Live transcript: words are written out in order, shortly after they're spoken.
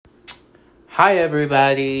Hi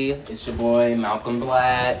everybody, it's your boy Malcolm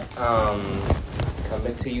Black,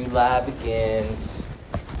 coming to you live again.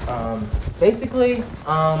 I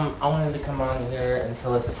wanted to come on here and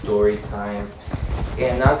tell a story time.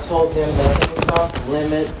 And I told them that it was off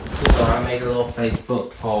limits, so I made a little Facebook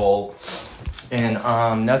poll. And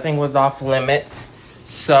nothing was off limits.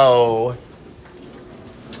 So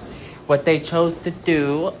what they chose to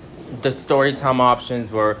do, the story time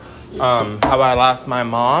options were how I lost my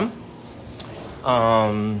mom,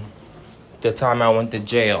 the time I went to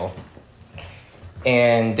jail.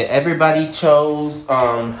 And everybody chose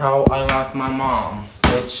how I lost my mom,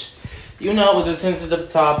 which, was a sensitive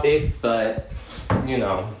topic, but,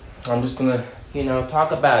 I'm just gonna,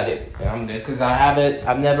 talk about it. Because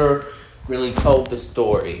I've never really told the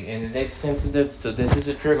story, and it's sensitive, so this is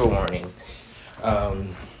a trigger warning.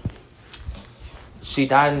 She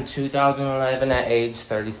died in 2011 at age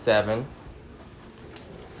 37.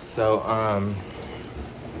 So,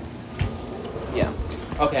 yeah.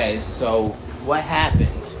 Okay, so what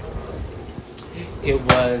happened? It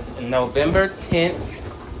was November 10th,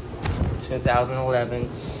 2011.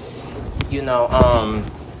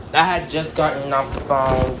 I had just gotten off the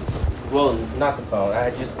phone. Well, not the phone. I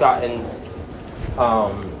had just gotten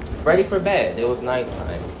ready for bed. It was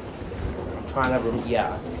nighttime. I'm trying to remember.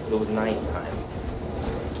 Yeah, it was nighttime.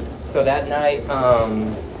 So that night,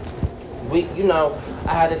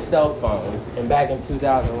 I had a cell phone, and back in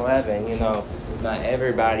 2011, not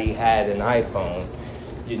everybody had an iPhone.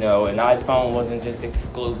 An iPhone wasn't just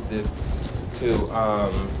exclusive to,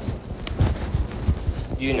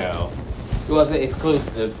 it wasn't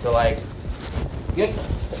exclusive to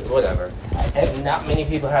whatever. And not many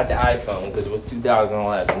people had the iPhone because it was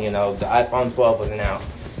 2011. The iPhone 12 wasn't out.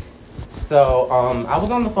 So I was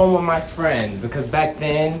on the phone with my friend because back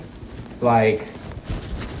then,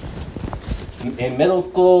 in middle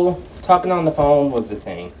school, talking on the phone was the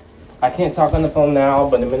thing. I can't talk on the phone now,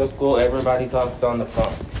 but in middle school, everybody talks on the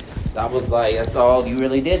phone. That was that's all you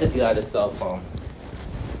really did if you had a cell phone.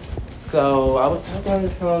 So I was talking on the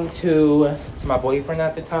phone to my boyfriend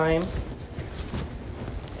at the time,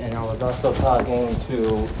 and I was also talking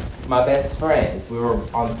to my best friend. We were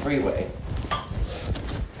on the freeway.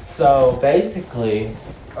 So basically,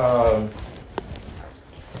 I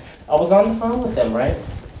was on the phone with them, right?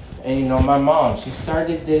 And my mom, she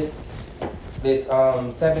started this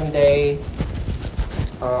 7-day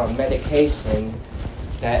medication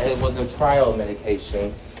that it was a trial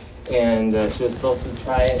medication, and she was supposed to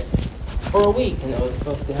try it for a week, and it was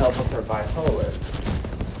supposed to help with her bipolar.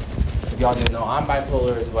 If y'all didn't know, I'm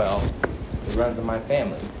bipolar as well. It runs in my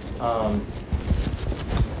family.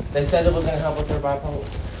 They said it was going to help with her bipolar.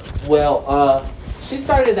 Well, she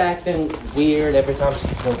started acting weird every time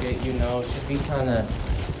she took it, she'd be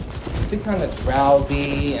kind of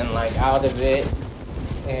drowsy and out of it.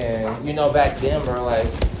 And back then we're like,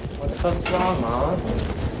 what the fuck's wrong, Mom?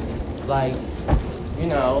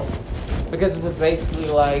 Because it was basically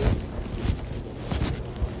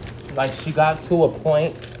she got to a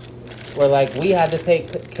point where we had to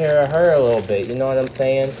take care of her a little bit, you know what I'm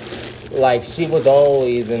saying? She was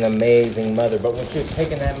always an amazing mother, but when she was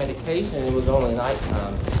taking that medication, it was only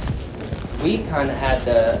nighttime. We kind of had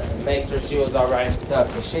to make sure she was all right and stuff,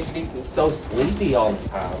 because she gets so sleepy all the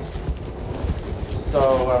time.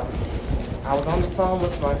 So I was on the phone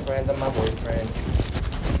with my friend and my boyfriend,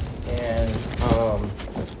 and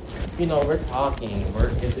we're talking.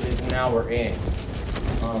 Now we're in.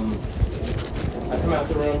 I come out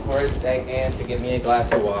the room for a second to get me a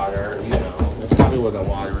glass of water. It probably wasn't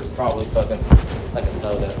water. It was probably fucking like a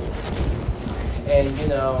soda. And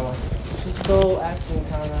she's still acting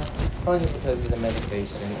kind of funny because of the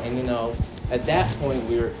medication. And at that point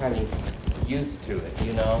we were kind of used to it.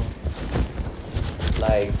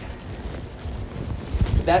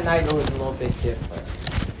 That night it was a little bit different.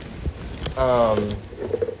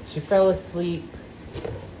 She fell asleep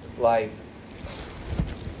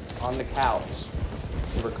on the couch,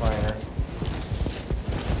 recliner.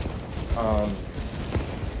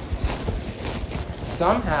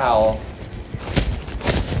 Somehow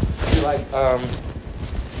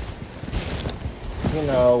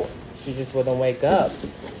she just wouldn't wake up.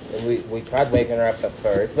 We tried waking her up at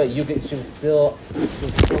first, but she was still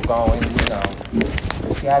going,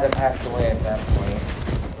 She hadn't passed away at that point.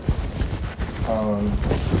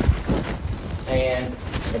 And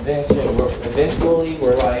eventually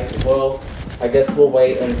we're like, well, I guess we'll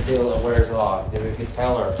wait until it wears off. Then we could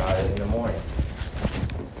tell her about it in the morning.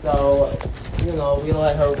 So, we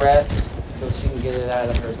let her rest so she can get it out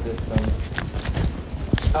of her system.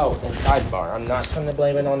 Oh, and sidebar, I'm not trying to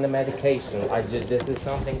blame it on the medication. This is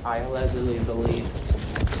something I allegedly believe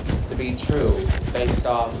to be true based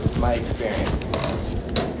off my experience.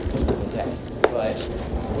 Okay, but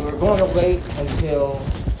we were going to wait until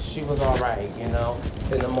she was all right, in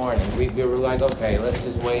the morning. We were like, okay, let's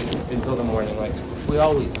just wait until the morning, like we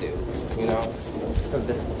always do, Because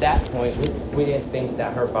at that point, we didn't think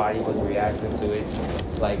that her body was reacting to it,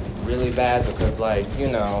 like, really bad, because, like,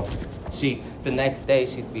 the next day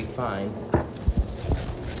she'd be fine.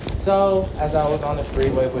 So, as I was on the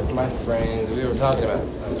freeway with my friends, we were talking about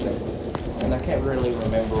something. And I can't really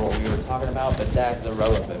remember what we were talking about, but that's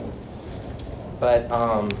irrelevant. But,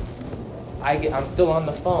 I'm still on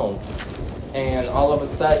the phone. And all of a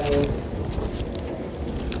sudden,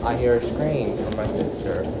 I hear a scream from my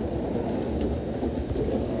sister.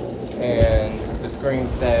 And the scream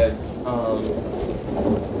said,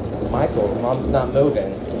 Michael, Mom's not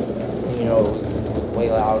moving. It was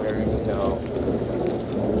way louder,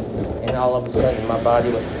 And all of a sudden, my body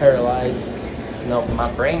was paralyzed. No, my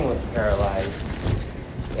brain was paralyzed.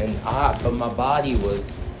 But my body was,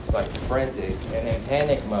 like, frantic and in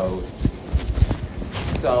panic mode.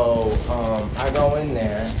 So, I go in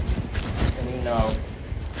there, and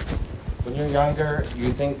when you're younger,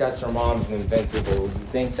 you think that your mom's invincible. You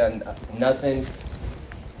think that nothing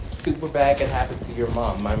super bad can happen to your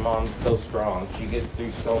mom. My mom's so strong. She gets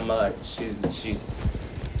through so much. She's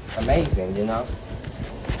amazing,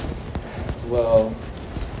 Well,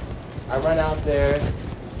 I run out there,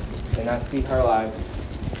 and I see her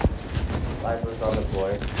lifeless on the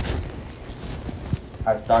floor.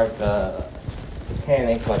 I start to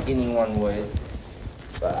panic like anyone would,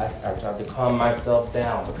 but I tried to calm myself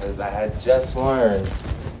down because I had just learned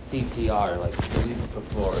CPR like 2 weeks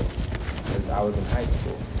before, because I was in high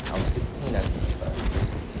school. I was 16 at this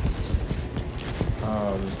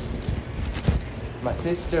time. My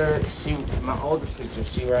sister, my older sister,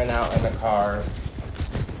 she ran out in the car,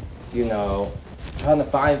 trying to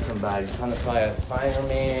find somebody, trying to find a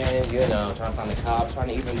fireman, trying to find a cop, trying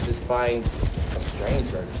to even just find a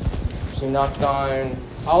stranger. She knocked on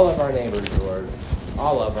all of our neighbors' doors,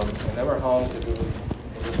 all of them, and they were home because it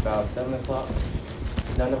was about 7 o'clock.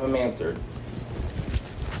 None of them answered.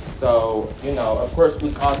 So, of course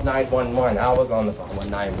we called 911. I was on the phone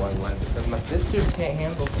with 911 because my sisters can't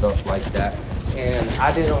handle stuff like that, and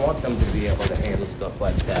I didn't want them to be able to handle stuff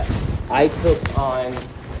like that. I took on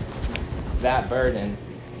that burden.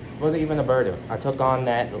 It wasn't even a burden. I took on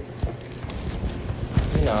that,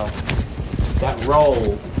 that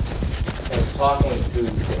role of talking to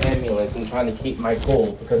the ambulance and trying to keep my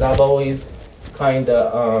cool, because I've always been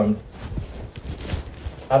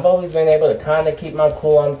able to kind of keep my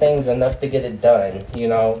cool on things enough to get it done,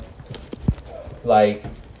 Like,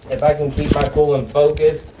 if I can keep my cool and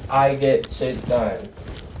focus, I get shit done.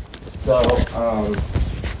 So, I'm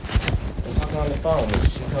talking on the phone, and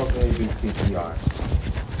she tells me to do CPR.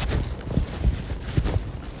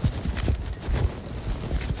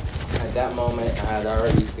 At that moment, I had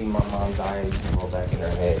already seen my mom's eyes roll back in her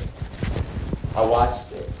head. I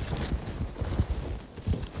watched it.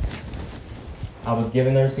 I was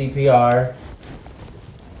giving her CPR,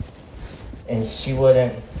 and she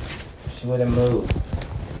wouldn't move.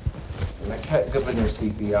 And I kept giving her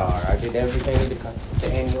CPR. I did everything the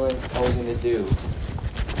ambulance told me to do.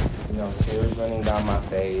 Tears running down my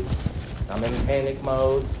face. I'm in panic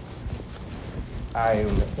mode. I'm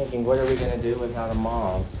thinking, what are we gonna do without a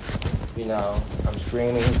mom? I'm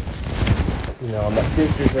screaming. My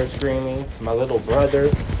sisters are screaming. My little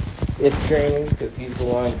brother is screaming because he's the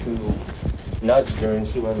one who nudged her and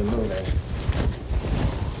she wasn't moving.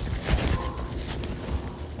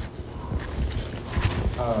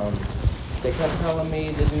 They kept telling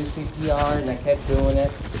me to do CPR, and I kept doing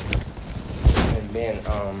it. And then,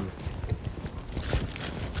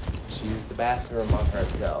 she used the bathroom on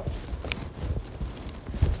herself.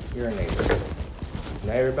 Urinated.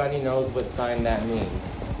 Now everybody knows what sign that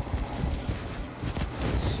means.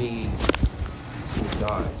 She's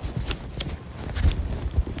gone.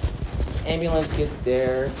 Ambulance gets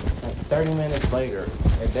there like 30 minutes later.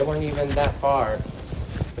 Like, they weren't even that far.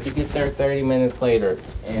 But you get there 30 minutes later,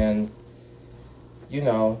 and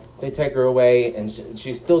they take her away, and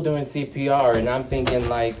she's still doing CPR, and I'm thinking,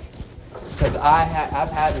 like, because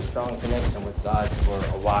I've had a strong connection with God for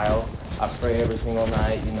a while. I pray every single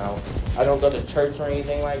night, I don't go to church or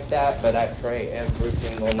anything like that, but I pray every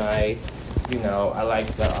single night. I like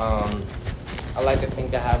to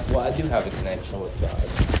think I do have a connection with God.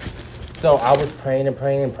 So I was praying and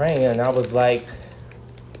praying and praying, and I was like,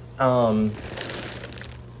 having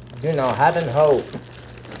hope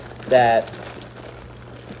that,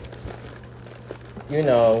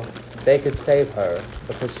 they could save her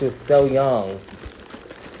because she was so young.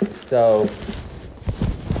 So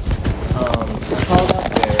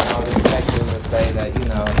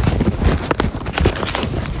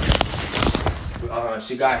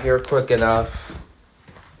she got here quick enough.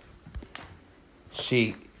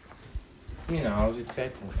 I was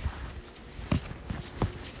expecting it.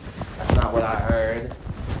 That's not what I heard.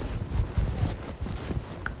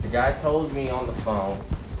 The guy told me on the phone.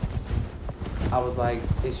 I was like,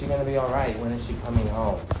 is she gonna be alright? When is she coming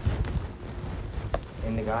home?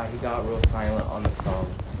 And the guy, he got real silent on the phone.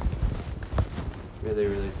 Really,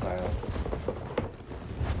 really silent.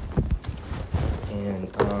 And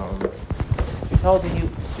she told me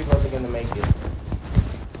she wasn't gonna make it.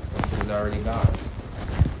 She was already gone.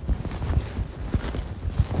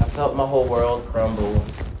 I felt my whole world crumble.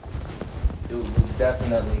 It was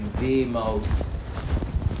definitely the most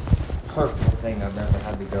hurtful thing I've ever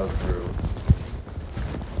had to go through.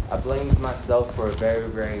 I blamed myself for a very,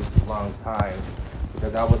 very long time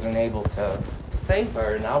because I wasn't able to save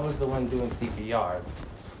her, and I was the one doing CPR.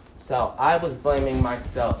 So I was blaming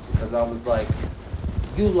myself because I was like,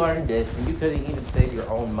 you learned this and you couldn't even save your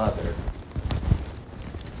own mother.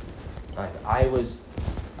 Like I was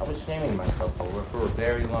shaming myself over for a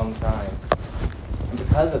very long time. And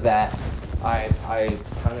because of that, I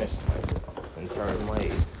punished myself in certain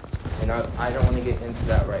ways. And I don't want to get into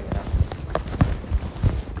that right now.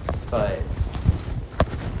 But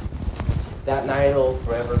that night will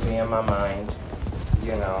forever be in my mind.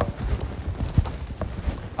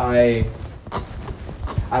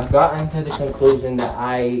 I've gotten to the conclusion that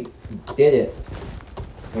I didn't,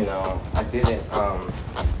 I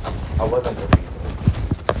wasn't the reason.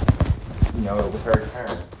 It was her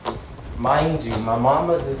turn. Mind you, my mom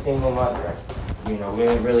was a single mother. We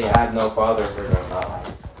didn't really have no father figure in my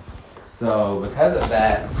life. So because of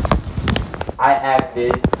that, I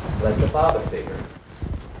acted like the father figure.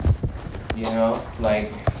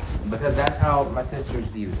 Because that's how my sisters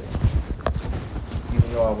viewed it. Even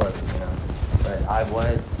though I wasn't, But I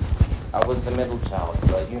was the middle child,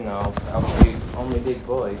 but I was the only big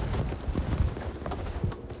boy.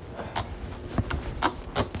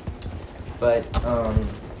 But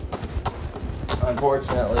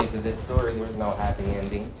unfortunately for this story, there's no happy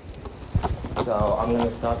ending. So I'm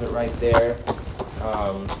gonna stop it right there.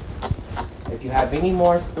 If you have any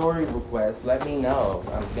more story requests, let me know.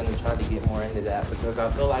 I'm gonna try to get more into that because I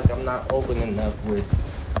feel like I'm not open enough with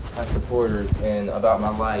my supporters and about my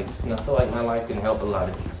life. And I feel like my life can help a lot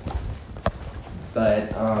of people.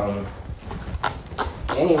 But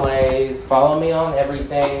anyways, follow me on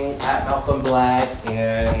everything at Malcolm Black,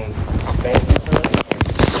 and thank you